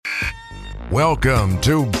Welcome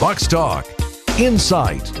to Bucks Talk,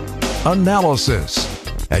 insight, analysis,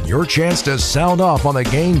 and your chance to sound off on the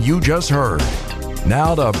game you just heard.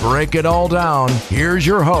 Now to break it all down, here's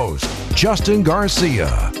your host, Justin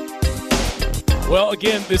Garcia. Well,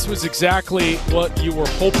 again, this was exactly what you were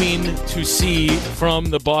hoping to see from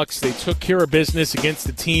the Bucks. They took care of business against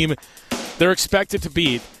the team they're expected to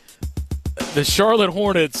beat. The Charlotte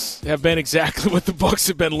Hornets have been exactly what the Bucks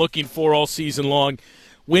have been looking for all season long.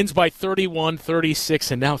 Wins by 31,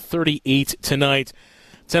 36, and now 38 tonight.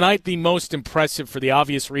 Tonight, the most impressive for the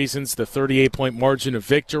obvious reasons, the 38-point margin of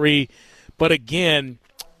victory. But again,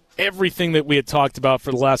 everything that we had talked about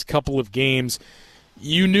for the last couple of games,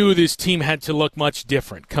 you knew this team had to look much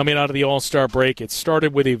different coming out of the All-Star break. It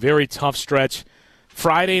started with a very tough stretch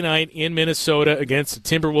Friday night in Minnesota against the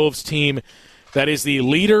Timberwolves team that is the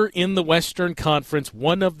leader in the Western Conference,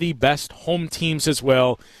 one of the best home teams as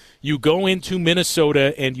well. You go into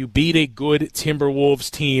Minnesota and you beat a good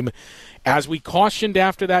Timberwolves team. As we cautioned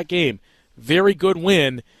after that game, very good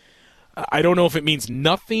win. I don't know if it means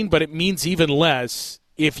nothing, but it means even less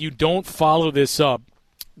if you don't follow this up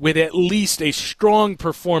with at least a strong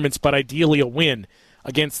performance, but ideally a win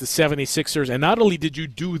against the 76ers. And not only did you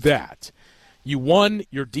do that, you won,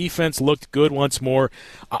 your defense looked good once more.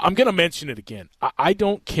 I'm going to mention it again. I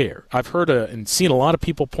don't care. I've heard and seen a lot of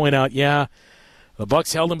people point out, yeah, the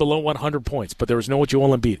Bucks held them below 100 points, but there was no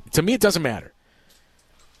Joel Embiid. To me, it doesn't matter.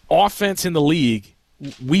 Offense in the league,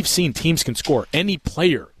 we've seen teams can score. Any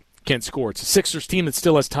player can score. It's a Sixers team that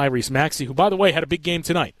still has Tyrese Maxey, who, by the way, had a big game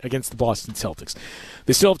tonight against the Boston Celtics.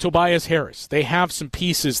 They still have Tobias Harris. They have some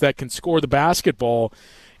pieces that can score the basketball.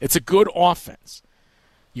 It's a good offense.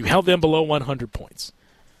 You held them below 100 points.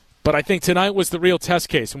 But I think tonight was the real test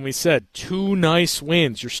case when we said 2 nice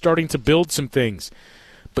wins. You're starting to build some things.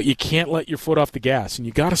 But you can't let your foot off the gas, and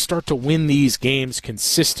you got to start to win these games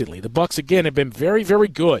consistently. The Bucks, again, have been very, very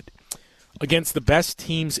good against the best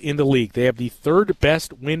teams in the league. They have the third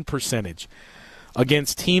best win percentage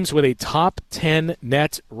against teams with a top 10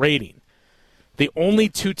 net rating. The only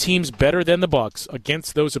 2 teams better than the Bucks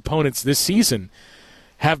against those opponents this season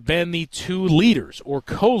have been the 2 leaders or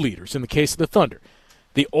co-leaders in the case of the Thunder.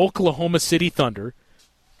 The Oklahoma City Thunder,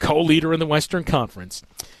 co-leader in the Western Conference,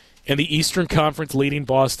 and the Eastern Conference leading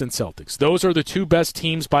Boston Celtics. Those are the 2 best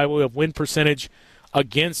teams by way of win percentage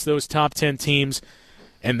against those top 10 teams.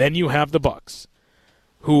 And then you have the Bucks,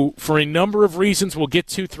 who, for a number of reasons we'll get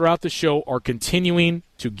to throughout the show, are continuing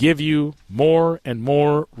to give you more and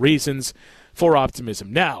more reasons for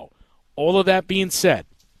optimism. Now, all of that being said,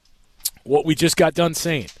 what we just got done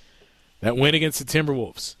saying, that win against the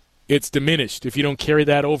Timberwolves, it's diminished if you don't carry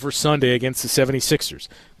that over Sunday against the 76ers.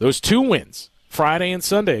 Those 2 wins, Friday and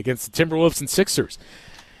Sunday against the Timberwolves and Sixers,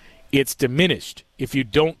 it's diminished if you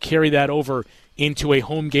don't carry that over into a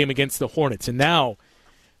home game against the Hornets. And now,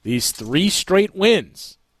 these 3 straight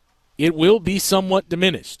wins, it will be somewhat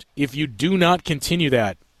diminished if you do not continue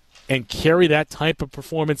that and carry that type of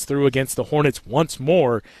performance through against the Hornets once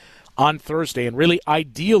more on Thursday. And really,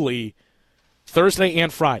 ideally, Thursday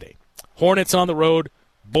and Friday. Hornets on the road,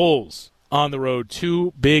 Bulls on the road.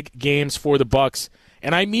 2 big games for the Bucks.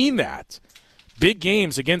 And I mean that. Big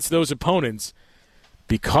games against those opponents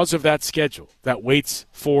because of that schedule that waits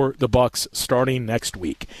for the Bucks starting next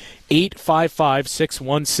week.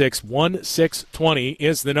 855-616-1620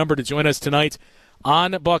 is the number to join us tonight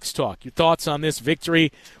on Bucks Talk. Your thoughts on this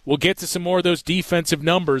victory. We'll get to some more of those defensive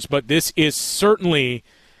numbers, but this is certainly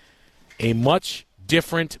a much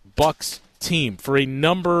different Bucks team for a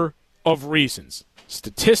number of reasons.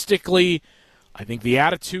 Statistically, I think the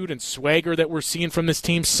attitude and swagger that we're seeing from this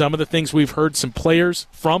team, some of the things we've heard from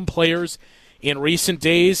players in recent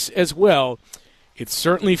days as well, it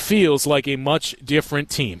certainly feels like a much different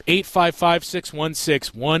team.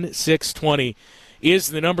 855-616-1620 is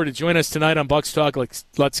the number to join us tonight on Bucks Talk.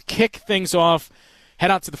 Let's kick things off, head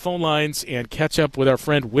out to the phone lines, and catch up with our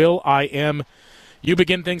friend Will I.M. You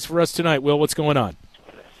begin things for us tonight. Will, what's going on?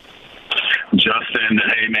 Justin,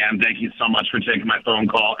 hey, man, thank you so much for taking my phone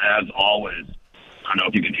call, as always. I don't know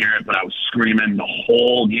if you can hear it, but I was screaming the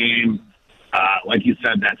whole game. Like you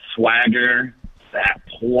said, that swagger, that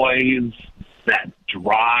poise, that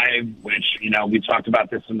drive, which, we talked about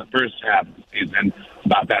this in the first half of the season,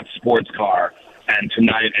 about that sports car. And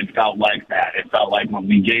tonight it felt like that. It felt like when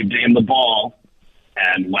we gave Dame the ball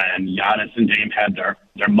and when Giannis and Dame had their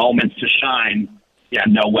moments to shine,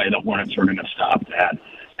 no way the Hornets were going to stop that.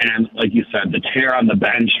 And like you said, the tear on the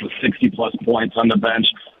bench with 60-plus points on the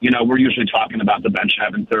bench, we're usually talking about the bench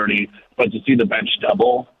having 30, but to see the bench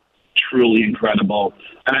double, truly incredible.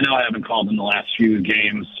 And I know I haven't called in the last few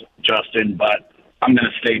games, Justin, but I'm going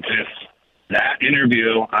to state this. That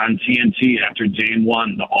interview on TNT after Dame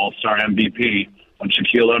won the All-Star MVP, when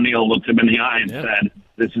Shaquille O'Neal looked him in the eye and said,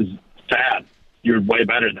 "This is sad. You're way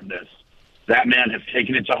better than this." That man has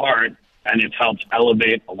taken it to heart, and it's helped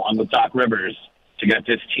elevate, along with Doc Rivers, to get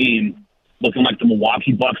this team looking like the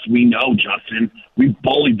Milwaukee Bucks we know, Justin. We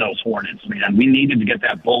bullied those Hornets, man. We needed to get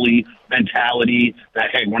that bully mentality, that,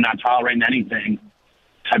 hey, we're not tolerating anything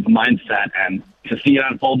type of mindset. And to see it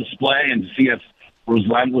on full display and to see us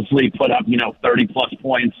relentlessly put up, 30-plus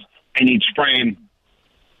points in each frame,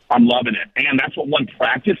 I'm loving it. And that's what one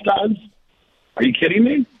practice does? Are you kidding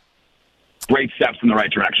me? Great steps in the right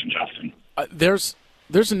direction, Justin.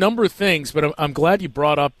 There's a number of things, but I'm glad you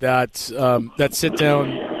brought up that sit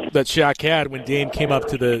down that Shaq had when Dame came up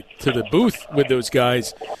to the booth with those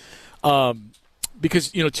guys,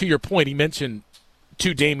 because to your point, he mentioned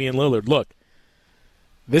to Damian Lillard, look,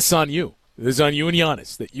 this is on you. This is on you and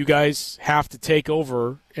Giannis, that you guys have to take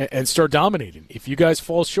over and start dominating. If you guys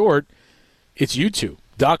fall short, it's you two.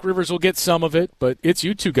 Doc Rivers will get some of it, but it's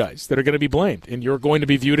you two guys that are going to be blamed, and you're going to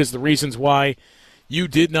be viewed as the reasons why you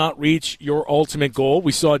did not reach your ultimate goal.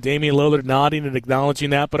 We saw Damian Lillard nodding and acknowledging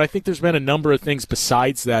that, but I think there's been a number of things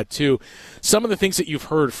besides that, too. Some of the things that you've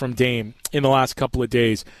heard from Dame in the last couple of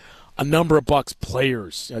days, a number of Bucks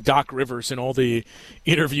players, Doc Rivers and all the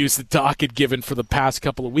interviews that Doc had given for the past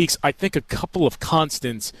couple of weeks, I think a couple of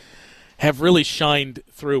constants have really shined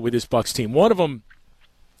through with this Bucks team. One of them,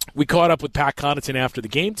 we caught up with Pat Connaughton after the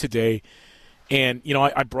game today, and,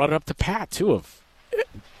 I brought it up to Pat, too,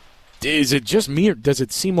 is it just me, or does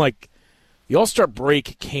it seem like the All-Star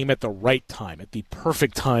break came at the right time, at the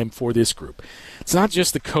perfect time for this group? It's not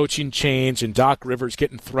just the coaching change and Doc Rivers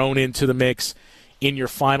getting thrown into the mix in your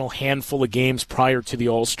final handful of games prior to the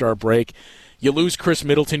All-Star break. You lose Chris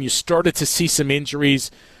Middleton. You started to see some injuries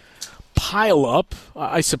pile up,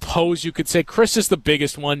 I suppose you could say. Chris is the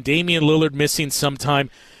biggest one. Damian Lillard missing some time.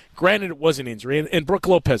 Granted, it was an injury, and Brook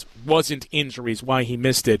Lopez wasn't injuries why he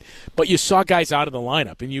missed it, but you saw guys out of the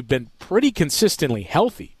lineup, and you've been pretty consistently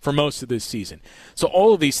healthy for most of this season. So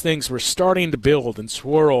all of these things were starting to build and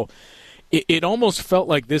swirl. It almost felt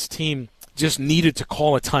like this team just needed to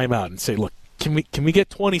call a timeout and say, look, can we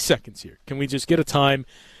get 20 seconds here? Can we just get a time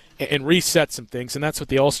and reset some things? And that's what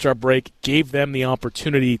the All-Star break gave them the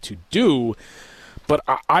opportunity to do. But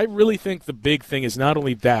I really think the big thing is not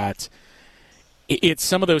only that, it's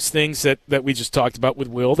some of those things that we just talked about with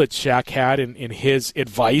Will that Shaq had in his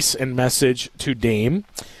advice and message to Dame.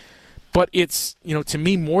 But it's, to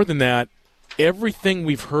me, more than that, everything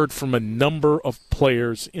we've heard from a number of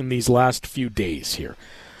players in these last few days here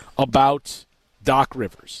about Doc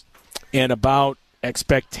Rivers and about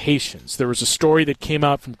expectations. There was a story that came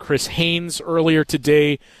out from Chris Haynes earlier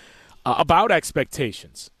today about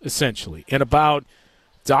expectations, essentially, and about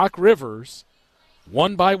Doc Rivers,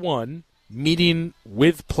 one by one, meeting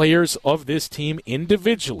with players of this team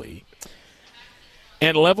individually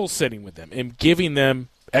and level setting with them and giving them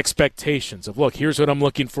expectations of, look, here's what I'm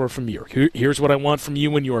looking for from you. Here's what I want from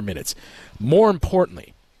you in your minutes. More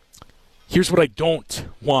importantly, here's what I don't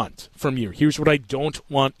want from you. Here's what I don't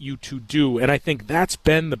want you to do. And I think that's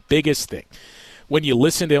been the biggest thing. When you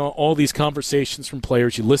listen to all these conversations from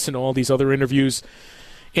players, you listen to all these other interviews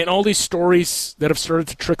and all these stories that have started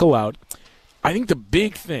to trickle out, I think the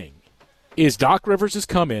big thing is Doc Rivers has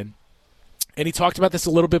come in, and he talked about this a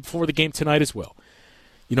little bit before the game tonight as well.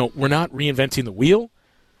 We're not reinventing the wheel.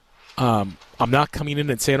 I'm not coming in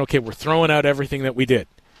and saying, okay, we're throwing out everything that we did.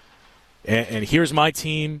 And here's my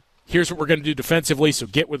team. Here's what we're going to do defensively, so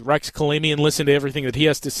get with Rex Kalimi and listen to everything that he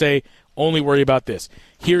has to say. Only worry about this.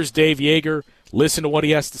 Here's Dave Yeager. Listen to what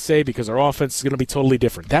he has to say because our offense is going to be totally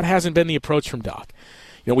different. That hasn't been the approach from Doc.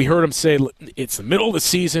 We heard him say it's the middle of the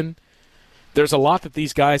season. There's a lot that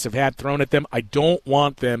these guys have had thrown at them. I don't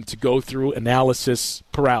want them to go through analysis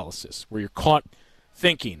paralysis where you're caught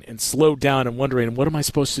thinking and slowed down and wondering, what am I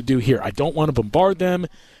supposed to do here? I don't want to bombard them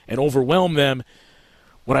and overwhelm them.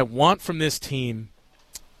 What I want from this team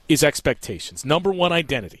is expectations. Number one,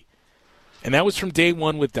 identity. And that was from day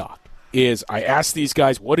one with Doc, is I asked these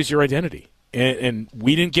guys, what is your identity? And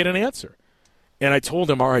we didn't get an answer. And I told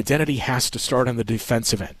them our identity has to start on the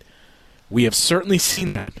defensive end. We have certainly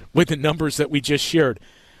seen that with the numbers that we just shared.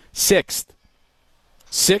 Sixth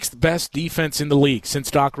best defense in the league since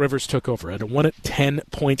Doc Rivers took over at a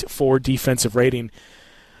 110.4 defensive rating,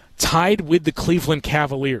 tied with the Cleveland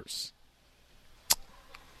Cavaliers.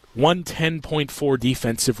 110.4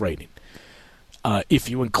 defensive rating. If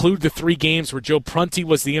you include the 3 games where Joe Prunty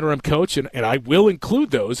was the interim coach, and I will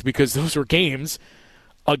include those because those were games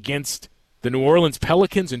against the New Orleans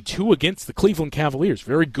Pelicans and 2 against the Cleveland Cavaliers.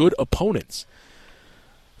 Very good opponents.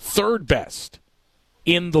 Third best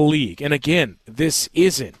in the league. And again, this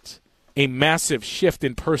isn't a massive shift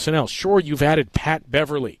in personnel. Sure, you've added Pat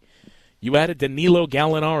Beverly. You added Danilo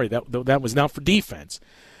Gallinari. That was not for defense.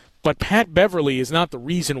 But Pat Beverly is not the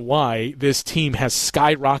reason why this team has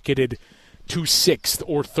skyrocketed to 6th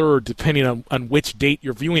or 3rd, depending on which date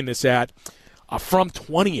you're viewing this at, from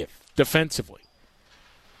 20th defensively.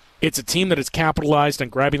 It's a team that has capitalized on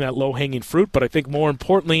grabbing that low-hanging fruit, but I think more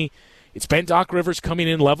importantly, it's been Doc Rivers coming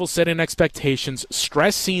in, level-setting expectations,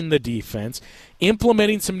 stressing the defense,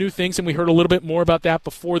 implementing some new things, and we heard a little bit more about that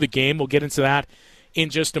before the game. We'll get into that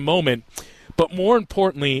in just a moment. But more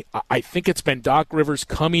importantly, I think it's been Doc Rivers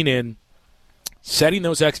coming in, setting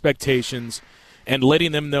those expectations, and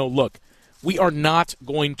letting them know, look, we are not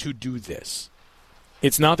going to do this.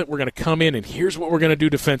 It's not that we're going to come in and here's what we're going to do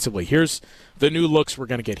defensively. Here's the new looks we're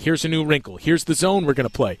going to get. Here's a new wrinkle. Here's the zone we're going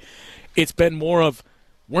to play. It's been more of,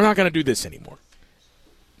 we're not going to do this anymore.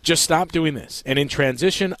 Just stop doing this. And in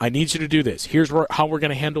transition, I need you to do this. Here's how we're going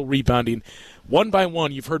to handle rebounding. One by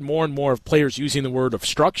one, you've heard more and more of players using the word of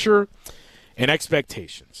structure and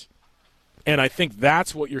expectations. And I think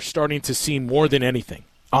that's what you're starting to see more than anything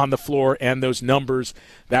on the floor and those numbers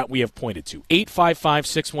that we have pointed to.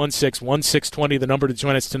 855-616-1620, the number to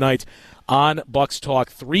join us tonight on Bucks Talk.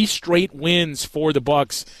 3 straight wins for the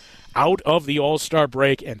Bucks out of the All-Star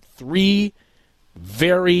break and 3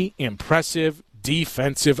 very impressive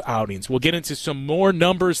defensive outings. We'll get into some more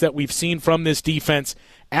numbers that we've seen from this defense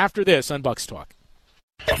after this on Bucks Talk.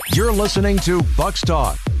 You're listening to Bucks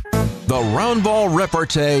Talk. The round ball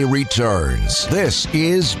repartee returns. This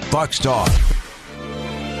is Bucks Talk.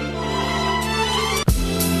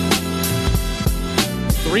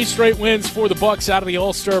 3 straight wins for the Bucks out of the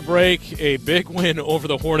All-Star break. A big win over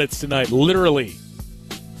the Hornets tonight. Literally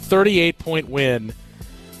 38-point win.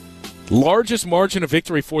 Largest margin of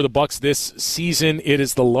victory for the Bucks this season. It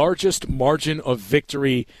is the largest margin of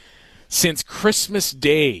victory since Christmas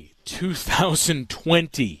Day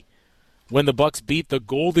 2020, when the Bucks beat the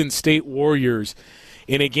Golden State Warriors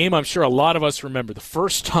in a game I'm sure a lot of us remember. The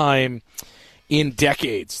first time in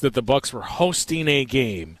decades that the Bucks were hosting a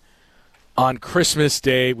game on Christmas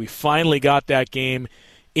Day. We finally got that game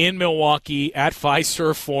in Milwaukee at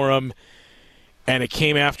Fiserv Forum, and it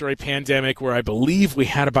came after a pandemic where I believe we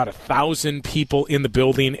had about 1,000 people in the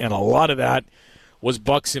building, and a lot of that was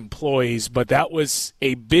Bucks employees. But that was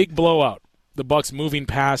a big blowout. The Bucks moving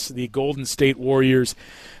past the Golden State Warriors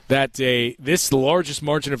that day. This is the largest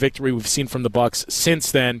margin of victory we've seen from the Bucks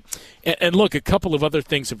since then. And look, a couple of other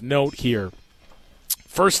things of note here.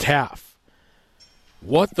 First half,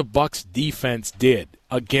 what the Bucks defense did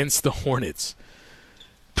against the Hornets.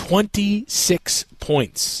 26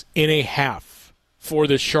 points in a half for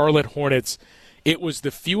the Charlotte Hornets. It was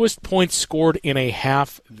the fewest points scored in a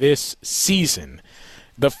half this season.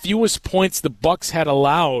 The fewest points the Bucks had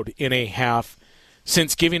allowed in a half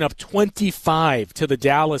since giving up 25 to the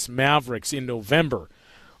Dallas Mavericks in November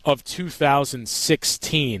of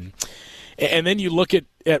 2016. And then you look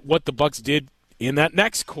at what the Bucks did in that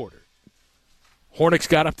next quarter. Hornets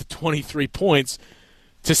got up to 23 points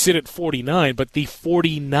to sit at 49, but the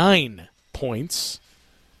 49 points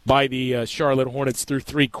by the Charlotte Hornets through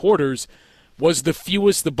 3 quarters was the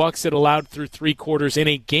fewest the Bucks had allowed through 3 quarters in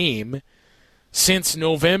a game since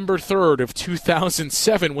November 3rd of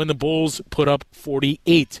 2007 when the Bulls put up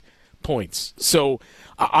 48 points. So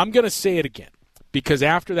I'm going to say it again, because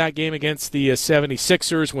after that game against the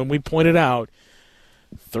 76ers, when we pointed out,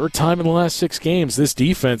 3rd time in the last 6 games, this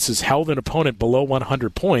defense has held an opponent below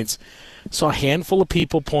 100 points. Saw a handful of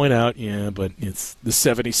people point out, yeah, but it's the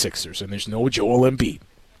 76ers, and there's no Joel Embiid.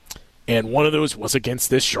 And one of those was against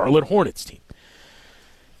this Charlotte Hornets team.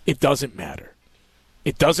 It doesn't matter.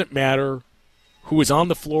 It doesn't matter who is on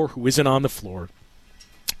the floor, who isn't on the floor.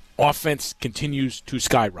 Offense continues to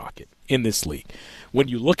skyrocket in this league. When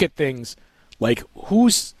you look at things like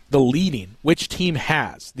who's the leading, which team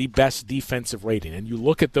has the best defensive rating, and you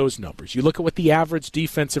look at those numbers. You look at what the average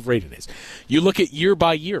defensive rating is. You look at year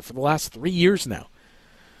by year for the last 3 years now.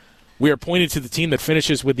 We are pointed to the team that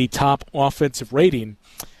finishes with the top offensive rating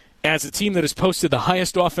as a team that has posted the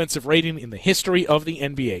highest offensive rating in the history of the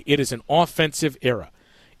NBA. It is an offensive era.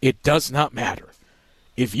 It does not matter.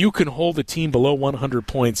 If you can hold a team below 100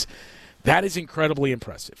 points, that is incredibly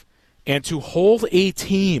impressive. And to hold a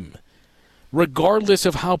team, regardless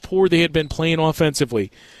of how poor they had been playing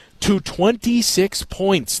offensively, to 26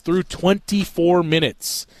 points through 24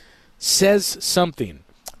 minutes says something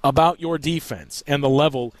about your defense and the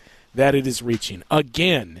level that it is reaching.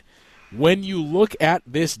 Again, when you look at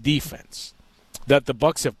this defense that the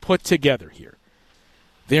Bucks have put together here,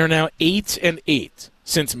 they are now 8-8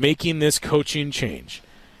 since making this coaching change.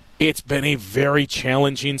 It's been a very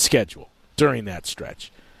challenging schedule during that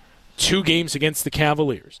stretch. 2 games against the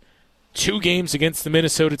Cavaliers, 2 games against the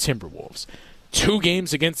Minnesota Timberwolves, 2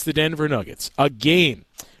 games against the Denver Nuggets, a game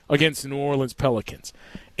against the New Orleans Pelicans,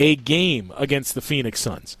 a game against the Phoenix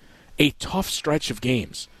Suns. A tough stretch of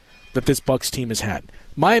games that this Bucks team has had.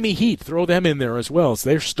 Miami Heat, throw them in there as well, as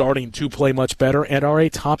they're starting to play much better and are a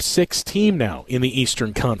top 6 team now in the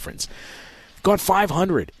Eastern Conference. Got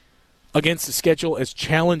 500 against the schedule as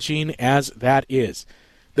challenging as that is.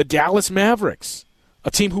 The Dallas Mavericks,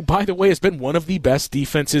 a team who, by the way, has been one of the best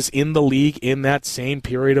defenses in the league in that same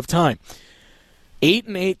period of time.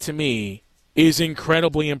 8-8 to me is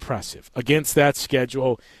incredibly impressive against that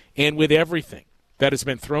schedule, and with everything that has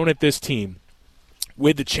been thrown at this team,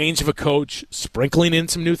 with the change of a coach, sprinkling in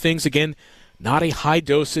some new things. Again, not a high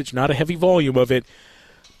dosage, not a heavy volume of it,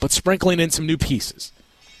 but sprinkling in some new pieces.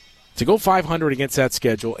 To go 500 against that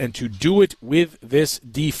schedule and to do it with this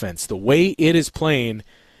defense, the way it is playing,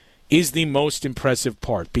 is the most impressive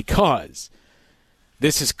part, because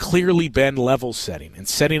this has clearly been level setting and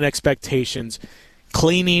setting expectations,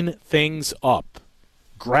 cleaning things up,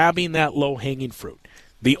 grabbing that low-hanging fruit.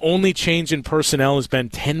 The only change in personnel has been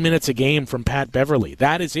 10 minutes a game from Pat Beverly.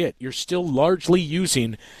 That is it. You're still largely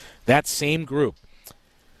using that same group.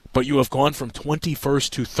 But you have gone from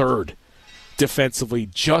 21st to 3rd defensively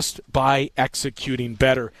just by executing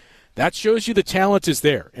better. That shows you the talent is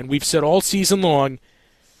there. And we've said all season long,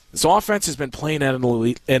 this offense has been playing at an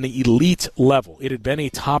elite level. It had been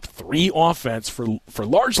a top 3 offense for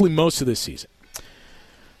largely most of this season.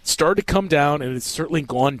 Started to come down, and it's certainly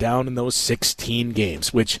gone down in those 16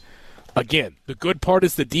 games, which, again, the good part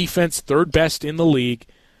is the defense, 3rd best in the league.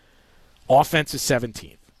 Offense is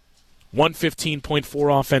 17th.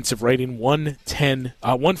 115.4 offensive rating,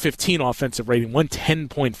 115 offensive rating,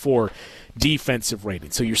 110.4 defensive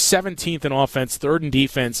rating. So you're 17th in offense, 3rd in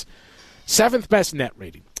defense, 7th best net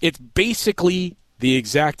rating. It's basically the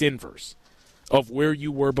exact inverse of where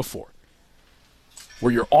you were before,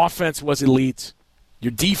 where your offense was elite,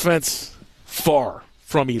 your defense, far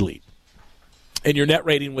from elite. And your net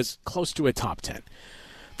rating was close to a top 10.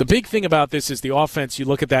 The big thing about this is the offense. You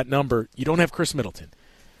look at that number, you don't have Chris Middleton.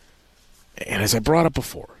 And as I brought up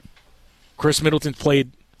before, Chris Middleton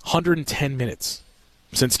played 110 minutes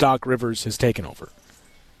since Doc Rivers has taken over.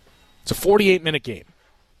 It's a 48-minute game.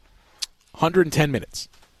 110 minutes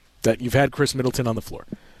that you've had Chris Middleton on the floor.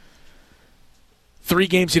 3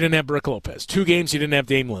 games you didn't have Brook Lopez. 2 games you didn't have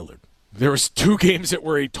Dame Lillard. There was 2 games that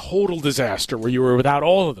were a total disaster where you were without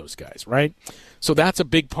all of those guys, right? So that's a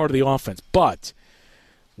big part of the offense. But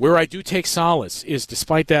where I do take solace is,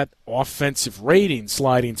 despite that offensive rating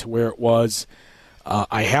sliding to where it was,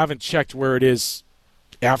 I haven't checked where it is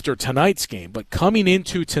after tonight's game, but coming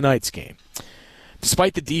into tonight's game,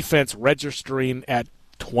 despite the defense registering at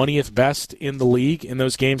 20th best in the league in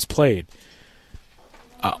those games played,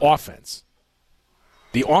 offense,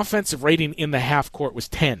 the offensive rating in the half court was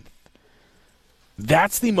 10th.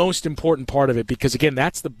 That's the most important part of it, because, again,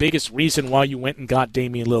 that's the biggest reason why you went and got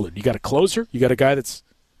Damian Lillard. You got a closer. You got a guy that's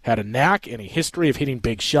had a knack and a history of hitting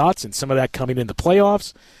big shots, and some of that coming in the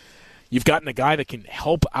playoffs. You've gotten a guy that can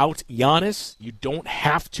help out Giannis. You don't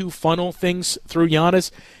have to funnel things through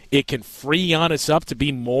Giannis. It can free Giannis up to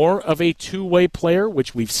be more of a two-way player,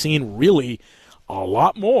 which we've seen really a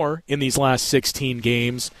lot more in these last 16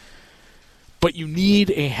 games. But you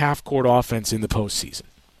need a half-court offense in the postseason.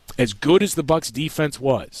 As good as the Bucks' defense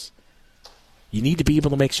was, you need to be able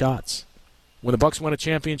to make shots. When the Bucks won a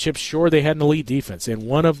championship, sure, they had an elite defense, and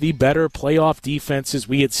one of the better playoff defenses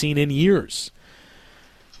we had seen in years.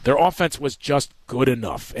 Their offense was just good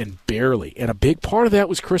enough, and barely. And a big part of that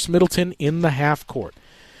was Chris Middleton in the half court.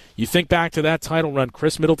 You think back to that title run,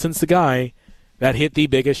 Chris Middleton's the guy that hit the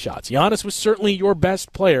biggest shots. Giannis was certainly your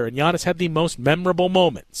best player, and Giannis had the most memorable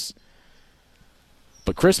moments.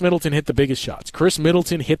 But Chris Middleton hit the biggest shots. Chris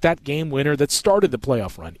Middleton hit that game winner that started the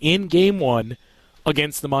playoff run in Game 1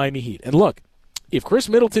 against the Miami Heat. And look, if Chris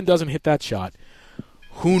Middleton doesn't hit that shot,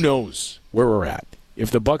 who knows where we're at. If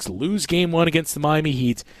the Bucks lose Game 1 against the Miami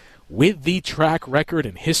Heat, with the track record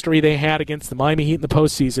and history they had against the Miami Heat in the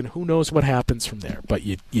postseason, who knows what happens from there. But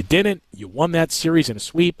you didn't. You won that series in a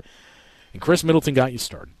sweep, and Chris Middleton got you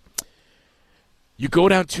started. You go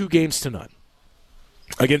down 2-0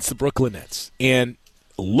 against the Brooklyn Nets, and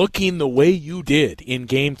looking the way you did in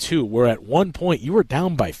Game 2, where at one point you were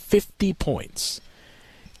down by 50 points.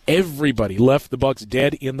 Everybody left the Bucks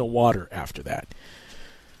dead in the water after that.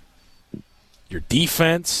 Your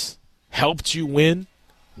defense helped you win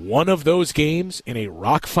one of those games in a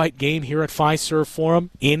rock fight game here at Fiserv Forum.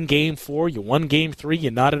 In Game 4, you won Game 3,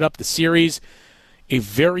 you knotted up the series. a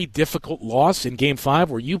very difficult loss in Game 5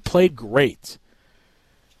 where you played great.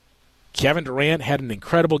 Kevin Durant had an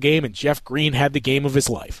incredible game, and Jeff Green had the game of his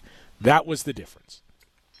life. That was the difference.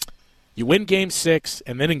 You win Game 6,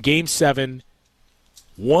 and then in Game 7,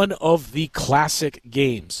 one of the classic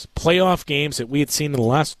games, playoff games that we had seen in the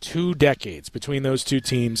last 2 decades between those two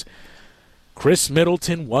teams, Chris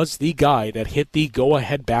Middleton was the guy that hit the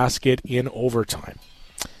go-ahead basket in overtime.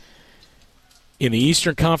 In the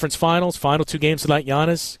Eastern Conference Finals, final 2 games tonight,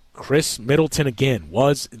 Giannis, Chris Middleton again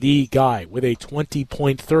was the guy with a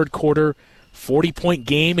 20-point third quarter, 40-point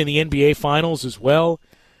game in the NBA Finals as well.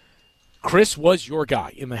 Chris was your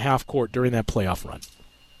guy in the half court during that playoff run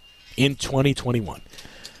in 2021.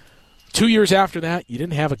 2 years after that, you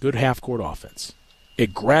didn't have a good half court offense.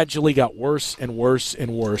 It gradually got worse and worse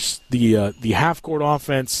and worse. The half court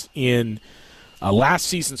offense in last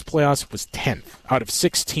season's playoffs was 10th out of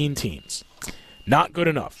 16 teams. Not good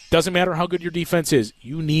enough. Doesn't matter how good your defense is.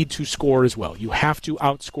 You need to score as well. You have to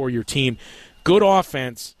outscore your team. Good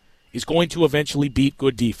offense is going to eventually beat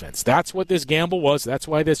good defense. That's what this gamble was. That's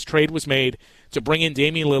why this trade was made, to bring in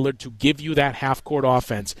Damian Lillard to give you that half-court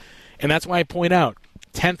offense. And that's why I point out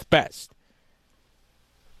 10th best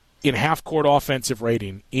in half-court offensive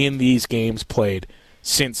rating in these games played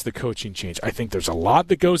since the coaching change. I think there's a lot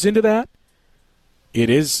that goes into that. It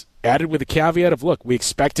is added with a caveat of, look, we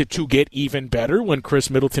expect it to get even better when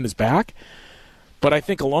Chris Middleton is back. But I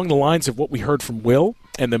think along the lines of what we heard from Will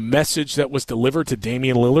and the message that was delivered to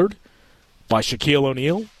Damian Lillard by Shaquille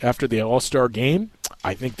O'Neal after the All-Star game,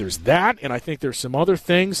 I think there's that, and I think there's some other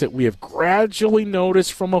things that we have gradually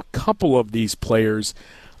noticed from a couple of these players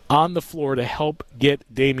on the floor to help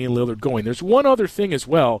get Damian Lillard going. There's one other thing as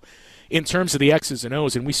well in terms of the X's and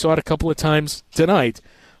O's, and we saw it a couple of times tonight.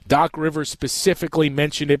 Doc Rivers specifically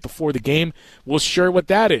mentioned it before the game. We'll share what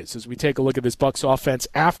that is as we take a look at this Bucks offense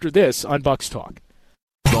after this on Bucks Talk.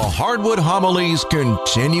 The Hardwood Homilies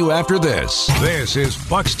continue after this. This is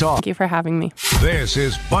Bucks Talk. Thank you for having me. This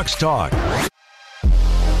is Bucks Talk.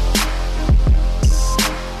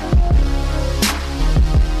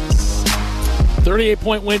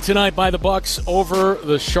 .38 win tonight by the Bucks over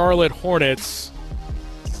the Charlotte Hornets.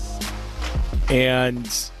 And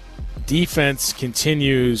defense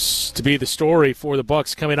continues to be the story for the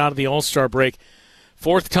Bucks coming out of the All-Star break.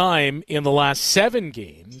 4th time in the last 7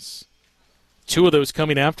 games. 2 of those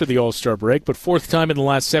coming after the All-Star break, but 4th time in the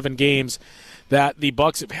last 7 games that the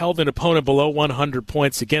Bucks have held an opponent below 100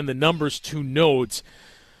 points. Again, the numbers to note,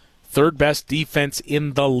 3rd best defense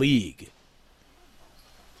in the league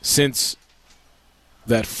since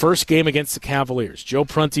that first game against the Cavaliers. Joe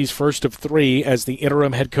Prunty's first of 3 as the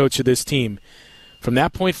interim head coach of this team. From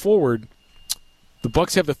that point forward, the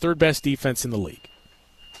Bucks have the 3rd best defense in the league.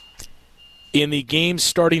 In the games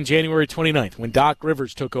starting January 29th, when Doc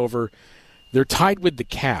Rivers took over, they're tied with the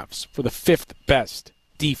Cavs for the 5th best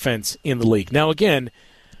defense in the league. Now, again,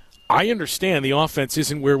 I understand the offense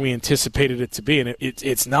isn't where we anticipated it to be, and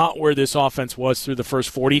it's not where this offense was through the first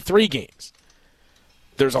 43 games.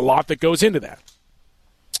 There's a lot that goes into that.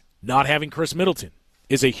 Not having Chris Middleton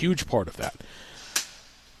is a huge part of that.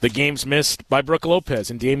 The games missed by Brook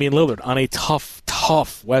Lopez and Damian Lillard on a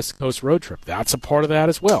tough West Coast road trip. That's a part of that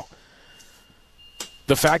as well.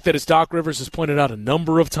 The fact that, as Doc Rivers has pointed out a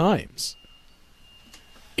number of times,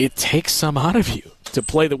 it takes some out of you to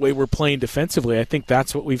play the way we're playing defensively. I think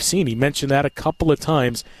that's what we've seen. He mentioned that a couple of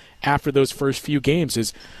times after those first few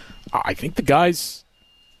games. I think the guys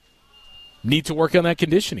need to work on that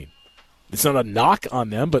conditioning. It's not a knock on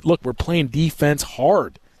them, but look, we're playing defense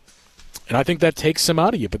hard. And I think that takes some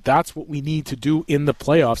out of you, but that's what we need to do in the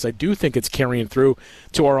playoffs. I do think it's carrying through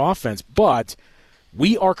to our offense, but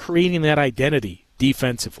we are creating that identity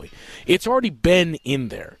defensively. It's already been in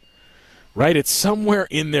there, right? It's somewhere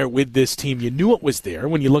in there with this team. You knew it was there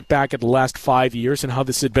when you look back at the last 5 years and how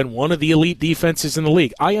this had been one of the elite defenses in the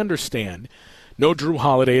league. I understand no Drew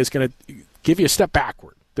Holiday is going to give you a step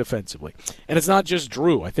backward defensively. And it's not just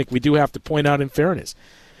Drew. I think we do have to point out in fairness.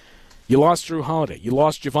 You lost Drew Holiday. You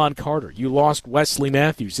lost Javon Carter. You lost Wesley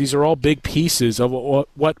Matthews. These are all big pieces of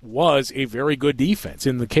what was a very good defense.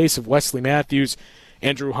 In the case of Wesley Matthews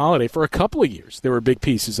and Drew Holiday, for a couple of years, there were big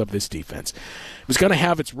pieces of this defense. It was going to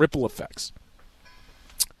have its ripple effects.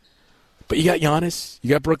 But you got Giannis, you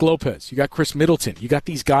got Brook Lopez, you got Chris Middleton, you got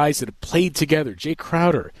these guys that have played together, Jay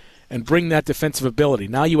Crowder, and bring that defensive ability.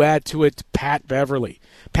 Now you add to it Pat Beverly.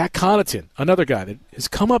 Pat Connaughton, another guy that has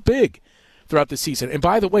come up big throughout the season. And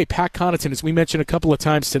by the way, Pat Connaughton, as we mentioned a couple of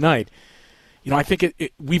times tonight, I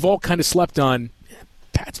think we've all kind of slept on.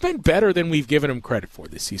 Pat's been better than we've given him credit for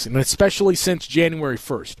this season, and especially since January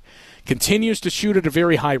 1st. Continues to shoot at a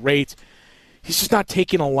very high rate. he's just not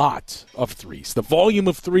taking a lot of threes. The volume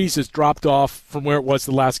of threes has dropped off from where it was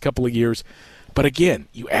the last couple of years. But again,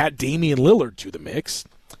 you add Damian Lillard to the mix,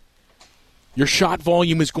 your shot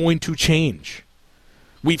volume is going to change.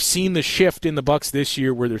 We've seen the shift in the Bucks this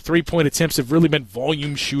year where their three-point attempts have really been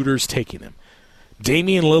volume shooters taking them.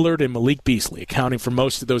 Damian Lillard and Malik Beasley accounting for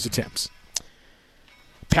most of those attempts.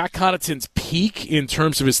 Pat Connaughton's peak in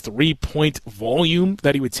terms of his three-point volume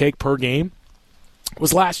that he would take per game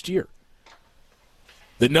was last year.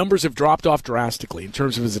 The numbers have dropped off drastically in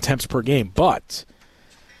terms of his attempts per game, but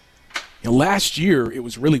last year it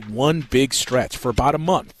was really one big stretch for about a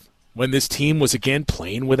month when this team was again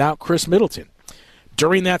playing without Chris Middleton.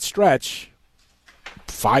 During that stretch,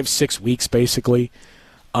 5-6 weeks basically,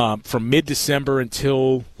 from mid-December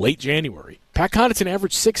until late January, Pat Connaughton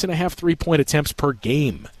averaged 6.5 three-point attempts per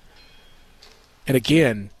game. And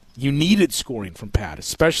again, you needed scoring from Pat,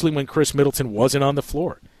 especially when Chris Middleton wasn't on the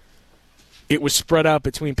floor. It was spread out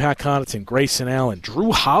between Pat Connaughton, Grayson Allen.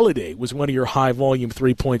 Drew Holiday was one of your high-volume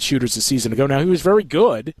three-point shooters a season ago. Now, he was very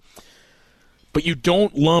good, but you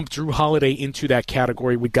don't lump Drew Holiday into that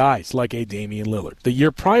category with guys like a Damian Lillard. The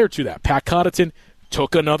year prior to that, Pat Connaughton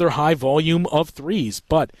took another high volume of threes,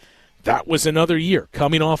 but that was another year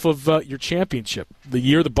coming off of your championship. The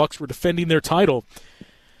year the Bucks were defending their title,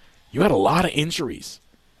 you had a lot of injuries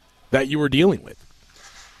that you were dealing with.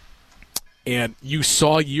 And you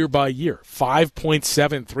saw year by year,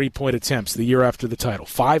 5.7 three-point attempts the year after the title,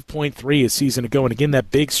 5.3 a season ago, and again that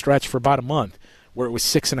big stretch for about a month where it was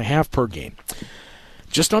 6.5 per game.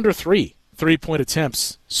 Just under three-point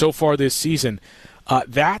attempts so far this season.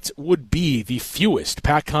 That would be the fewest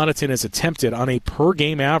Pat Connaughton has attempted on a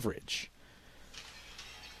per-game average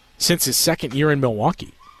since his second year in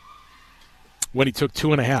Milwaukee, when he took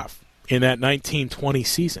 2.5 in that 19-20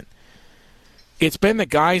 season. It's been the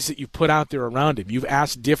guys that you've put out there around him. You've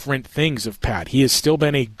asked different things of Pat. He has still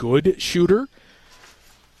been a good shooter.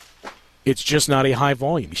 It's just not a high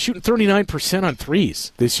volume. He's shooting 39% on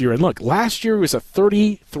threes this year. And look, last year he was a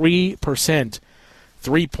 33%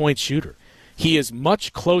 three-point shooter. He is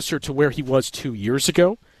much closer to where he was 2 years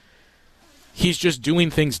ago. He's just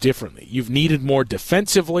doing things differently. You've needed more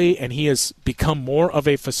defensively, and he has become more of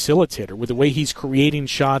a facilitator with the way he's creating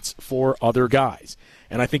shots for other guys.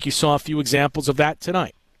 And I think you saw a few examples of that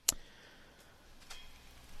tonight.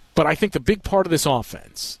 But I think the big part of this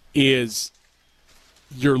offense is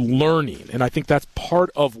you're learning, and I think that's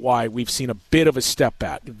part of why we've seen a bit of a step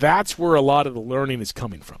back. That's where a lot of the learning is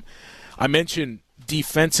coming from. I mentioned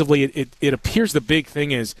defensively, it appears the big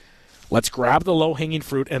thing is let's grab the low-hanging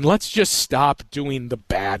fruit and let's just stop doing the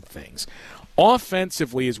bad things.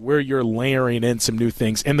 Offensively is where you're layering in some new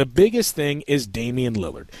things, and the biggest thing is Damian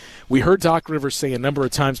Lillard. We heard Doc Rivers say a number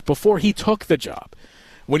of times before he took the job,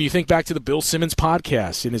 when you think back to the Bill Simmons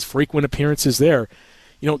podcast and his frequent appearances there,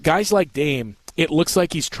 guys like Dame, it looks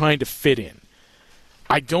like he's trying to fit in.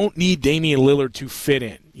 I don't need Damian Lillard to fit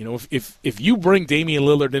in. If you bring Damian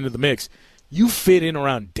Lillard into the mix, you fit in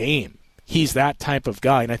around Dame. He's that type of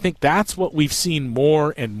guy, and I think that's what we've seen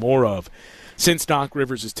more and more of since Doc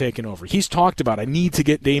Rivers has taken over. He's talked about, I need to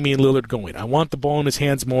get Damian Lillard going. I want the ball in his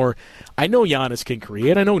hands more. I know Giannis can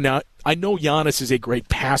create. I know Giannis is a great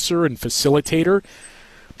passer and facilitator,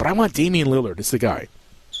 but I want Damian Lillard as the guy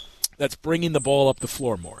that's bringing the ball up the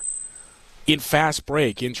floor more. In fast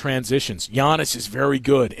break, in transitions, Giannis is very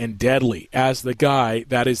good and deadly as the guy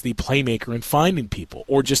that is the playmaker in finding people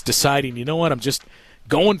or just deciding, you know what, I'm just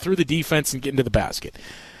going through the defense and getting to the basket.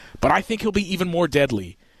 But I think he'll be even more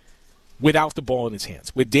deadly without the ball in his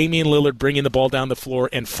hands, with Damian Lillard bringing the ball down the floor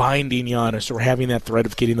and finding Giannis or having that threat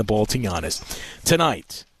of getting the ball to Giannis.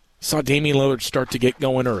 Tonight, saw Damian Lillard start to get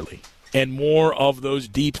going early, and more of those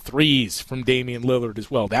deep threes from Damian Lillard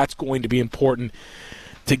as well. That's going to be important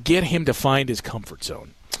to get him to find his comfort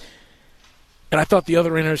zone. And I thought the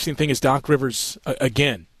other interesting thing is Doc Rivers,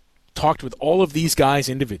 again, talked with all of these guys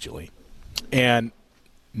individually and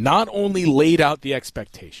not only laid out the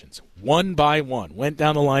expectations one by one, went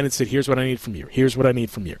down the line and said, here's what I need from you, here's what I need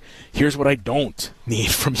from you, here's what I don't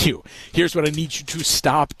need from you, here's what I need you to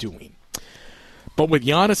stop doing. But with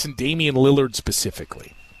Giannis and Damian Lillard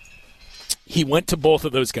specifically, he went to both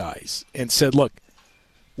of those guys and said, look,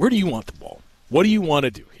 where do you want the ball? What do you want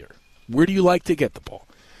to do here? Where do you like to get the ball?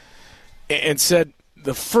 And said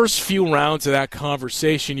the first few rounds of that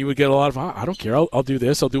conversation, you would get a lot of, I don't care, I'll do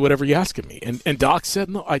this, I'll do whatever you ask of me. And Doc said,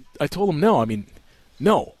 no, I told him no.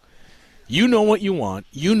 No. You know what you want.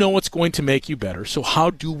 You know what's going to make you better, so how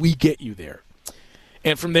do we get you there?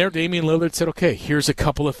 And from there, Damian Lillard said, okay, here's a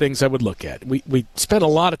couple of things I would look at. We spent a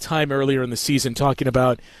lot of time earlier in the season talking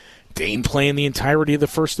about Dame playing the entirety of the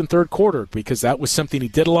first and third quarter because that was something he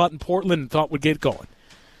did a lot in Portland and thought would get going.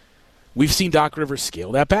 We've seen Doc Rivers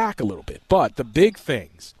scale that back a little bit. But the big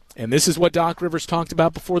things, and this is what Doc Rivers talked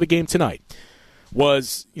about before the game tonight,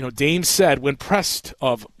 was, Dame said when pressed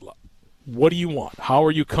of, what do you want? How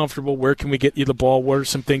are you comfortable? Where can we get you the ball? What are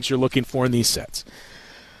some things you're looking for in these sets?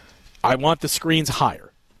 I want the screens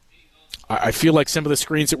higher. I feel like some of the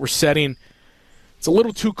screens that we're setting, it's a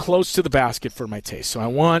little too close to the basket for my taste. So I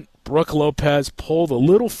want Brook Lopez pulled a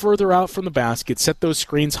little further out from the basket, set those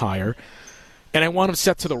screens higher, and I want them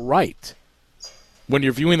set to the right. When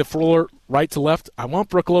you're viewing the floor right to left, I want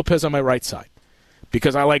Brook Lopez on my right side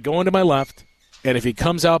because I like going to my left, and if he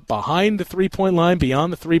comes out behind the three-point line,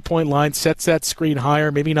 beyond the three-point line, sets that screen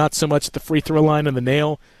higher, maybe not so much at the free throw line and the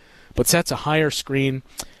nail, but sets a higher screen,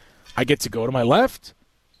 I get to go to my left,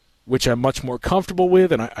 which I'm much more comfortable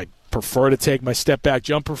with, and I prefer to take my step-back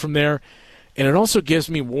jumper from there. And it also gives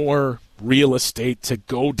me more real estate to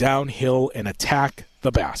go downhill and attack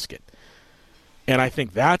the basket. And I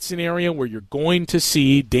think that's an area where you're going to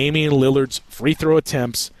see Damian Lillard's free throw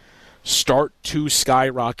attempts start to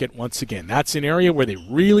skyrocket once again. That's an area where they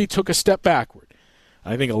really took a step backward.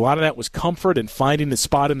 I think a lot of that was comfort and finding the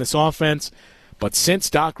spot in this offense. But since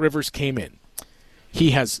Doc Rivers came in,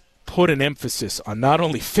 he has put an emphasis on not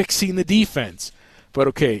only fixing the defense, but,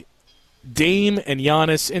 okay, Dame and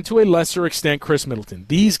Giannis, and to a lesser extent Chris Middleton,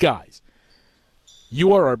 these guys,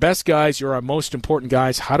 you are our best guys. You're our most important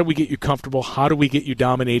guys. How do we get you comfortable? How do we get you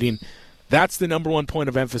dominating? That's the number one point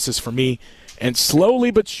of emphasis for me. And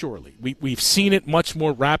slowly but surely, we've seen it much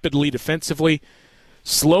more rapidly defensively.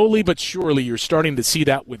 Slowly but surely, you're starting to see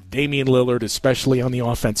that with Damian Lillard, especially on the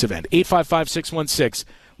offensive end.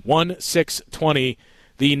 855-616-1620,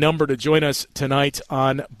 the number to join us tonight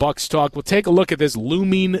on Bucks Talk. We'll take a look at this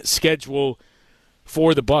looming schedule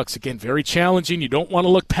for the Bucks. Again, very challenging. You don't want to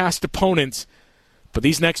look past opponents. But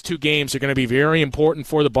these next two games are going to be very important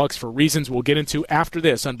for the Bucks for reasons we'll get into after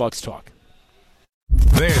this on Bucks Talk.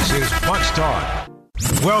 This is Bucks Talk.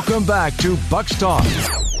 Welcome back to Bucks Talk.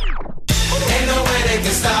 Ain't no way they can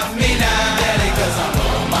stop me now, Daddy, 'cause I'm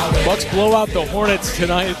on my way. Bucks blow out the Hornets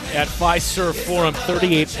tonight at Fiserv Forum,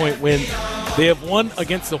 38-point win. They have won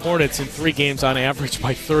against the Hornets in 3 games on average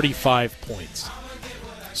by 35 points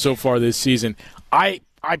so far this season.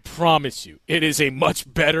 I promise you, it is a much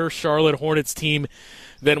better Charlotte Hornets team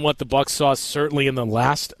than what the Bucks saw certainly in the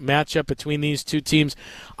last matchup between these two teams.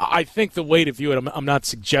 I think the way to view it, I'm not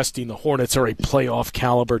suggesting the Hornets are a playoff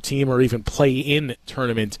caliber team or even play-in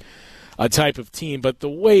tournament type of team, but the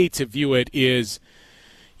way to view it is,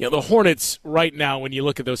 the Hornets right now, when you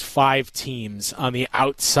look at those 5 teams on the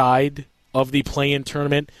outside of the play-in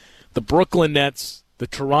tournament, the Brooklyn Nets, the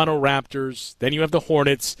Toronto Raptors, then you have the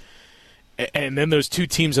Hornets, and then those 2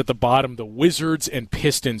 teams at the bottom, the Wizards and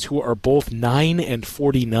Pistons, who are both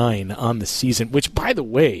 9-49 on the season, which, by the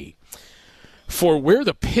way, for where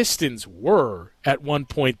the Pistons were at one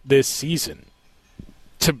point this season,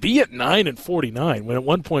 to be at 9-49, when at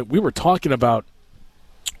one point we were talking about,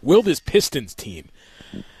 will this Pistons team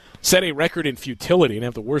set a record in futility and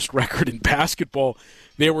have the worst record in basketball?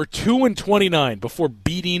 They were 2-29 before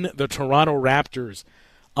beating the Toronto Raptors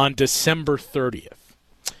on December 30th.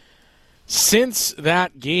 Since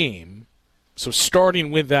that game, so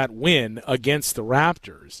starting with that win against the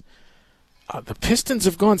Raptors, the Pistons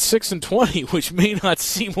have gone 6-20, which may not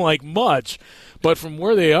seem like much, but from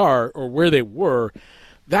where they are or where they were,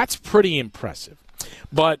 that's pretty impressive.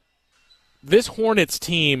 But this Hornets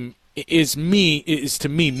team is to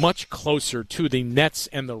me much closer to the Nets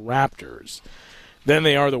and the Raptors than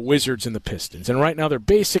they are the Wizards and the Pistons. And right now they're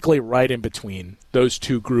basically right in between those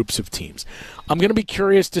two groups of teams. I'm going to be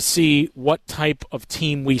curious to see what type of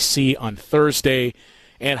team we see on Thursday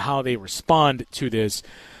and how they respond to this.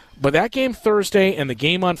 But that game Thursday and the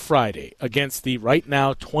game on Friday against the right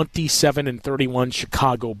now 27-31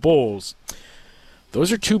 Chicago Bulls,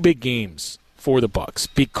 those are 2 big games for the Bucks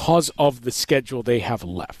because of the schedule they have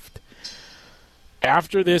left.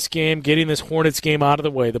 After this game, getting this Hornets game out of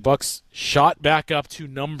the way, the Bucks shot back up to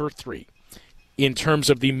number 3 in terms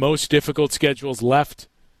of the most difficult schedules left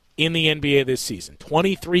in the NBA this season.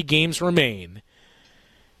 23 games remain.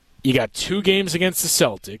 You got 2 games against the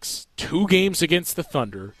Celtics, 2 games against the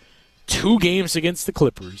Thunder, 2 games against the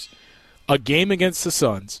Clippers, a game against the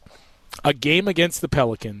Suns, a game against the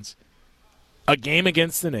Pelicans, a game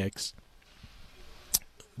against the Knicks.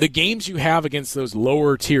 The games you have against those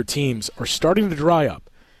lower-tier teams are starting to dry up.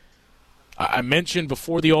 I mentioned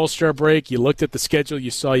before the All-Star break, you looked at the schedule, you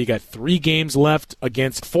saw you got 3 games left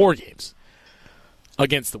against 4 games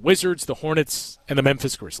against the Wizards, the Hornets, and the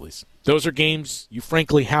Memphis Grizzlies. Those are games you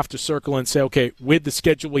frankly have to circle and say, okay, with the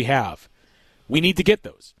schedule we have, we need to get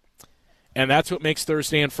those. And that's what makes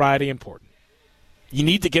Thursday and Friday important. You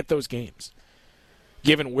need to get those games.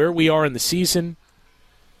 Given where we are in the season,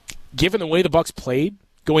 given the way the Bucks played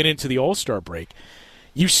going into the All-Star break,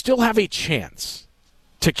 you still have a chance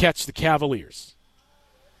to catch the Cavaliers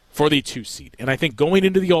for the 2 seed. And I think going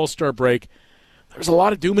into the All-Star break, there's a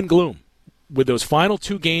lot of doom and gloom with those final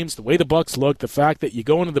 2 games, the way the Bucks look, the fact that you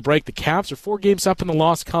go into the break, the Cavs are 4 games up in the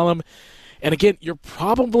loss column. And again, you're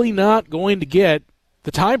probably not going to get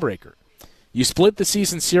the tiebreaker. You split the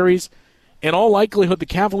season series. In all likelihood, the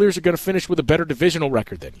Cavaliers are going to finish with a better divisional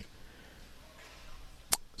record than you.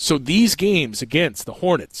 So these games against the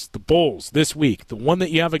Hornets, the Bulls this week, the one that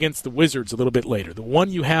you have against the Wizards a little bit later, the one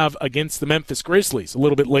you have against the Memphis Grizzlies a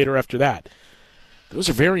little bit later after that, those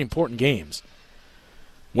are very important games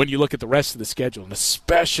when you look at the rest of the schedule, and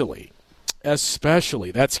especially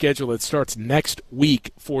that schedule that starts next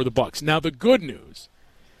week for the Bucks. Now, the good news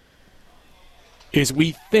is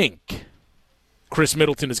we think Chris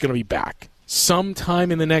Middleton is going to be back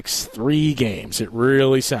sometime in the next 3 games. It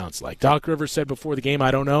really sounds like. Doc Rivers said before the game,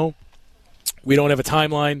 I don't know. We don't have a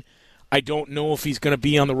timeline. I don't know if he's going to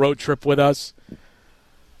be on the road trip with us,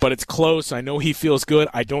 but it's close. I know he feels good.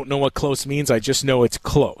 I don't know what close means. I just know it's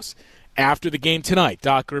close. After the game tonight,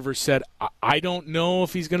 Doc Rivers said, I don't know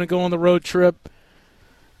if he's going to go on the road trip.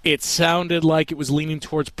 It sounded like it was leaning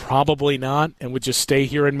towards probably not and would just stay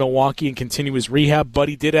here in Milwaukee and continue his rehab, but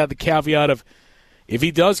he did have the caveat of, if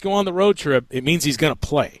he does go on the road trip, it means he's going to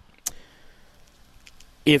play.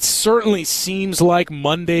 It certainly seems like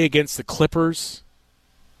Monday against the Clippers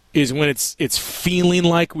is when it's feeling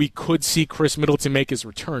like we could see Chris Middleton make his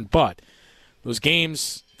return. But those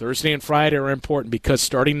games, Thursday and Friday, are important because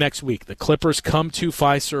starting next week, the Clippers come to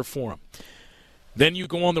Fiserv Forum. Then you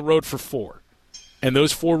go on the road for 4. And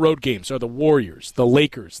those 4 road games are the Warriors, the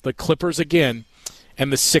Lakers, the Clippers again,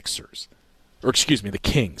 and the Sixers. The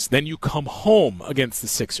Kings. Then you come home against the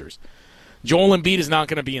Sixers. Joel Embiid is not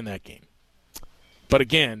going to be in that game. But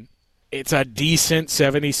again, it's a decent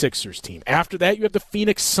 76ers team. After that, you have the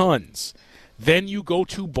Phoenix Suns. Then you go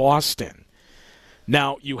to Boston.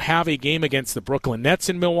 Now, you have a game against the Brooklyn Nets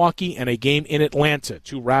in Milwaukee and a game in Atlanta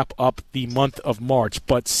to wrap up the month of March.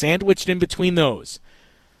 But sandwiched in between those,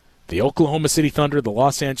 the Oklahoma City Thunder, the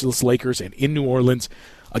Los Angeles Lakers, and in New Orleans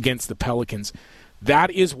against the Pelicans.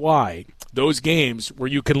 That is why those games where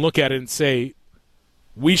you can look at it and say,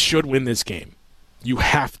 we should win this game. You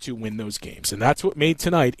have to win those games. And that's what made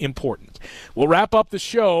tonight important. We'll wrap up the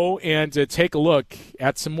show and take a look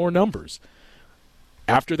at some more numbers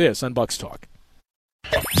after this on Bucks Talk.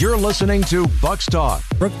 You're listening to Bucks Talk.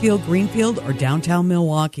 Brookfield, Greenfield, or downtown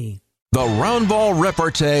Milwaukee. The Roundball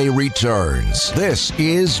Repartee returns. This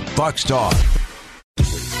is Bucks Talk.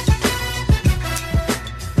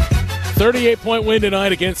 38-point win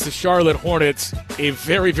tonight against the Charlotte Hornets. A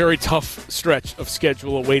very, very tough stretch of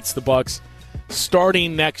schedule awaits the Bucks.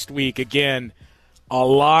 Starting next week, again, a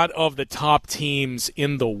lot of the top teams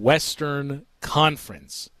in the Western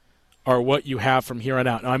Conference are what you have from here on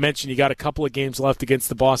out. Now, I mentioned you got a couple of games left against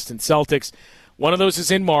the Boston Celtics. One of those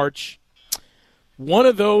is in March. One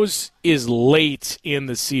of those is late in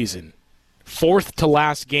the season. 4th to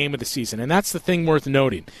last game of the season. And that's the thing worth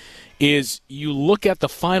noting, is you look at the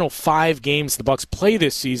final 5 games the Bucks play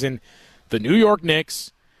this season, the New York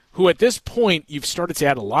Knicks, who at this point you've started to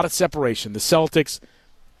add a lot of separation. The Celtics,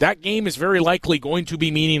 that game is very likely going to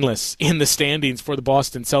be meaningless in the standings for the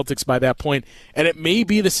Boston Celtics by that point, and it may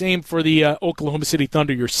be the same for the Oklahoma City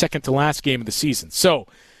Thunder, your second to last game of the season. So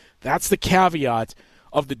that's the caveat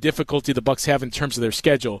of the difficulty the Bucks have in terms of their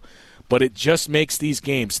schedule, but it just makes these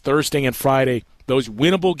games, Thursday and Friday, those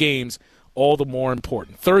winnable games, all the more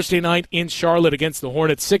important. Thursday night in Charlotte against the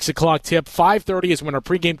Hornets, 6 o'clock tip. 5:30 is when our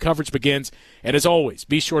pregame coverage begins. And as always,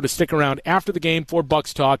 be sure to stick around after the game for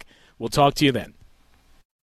Bucks Talk. We'll talk to you then.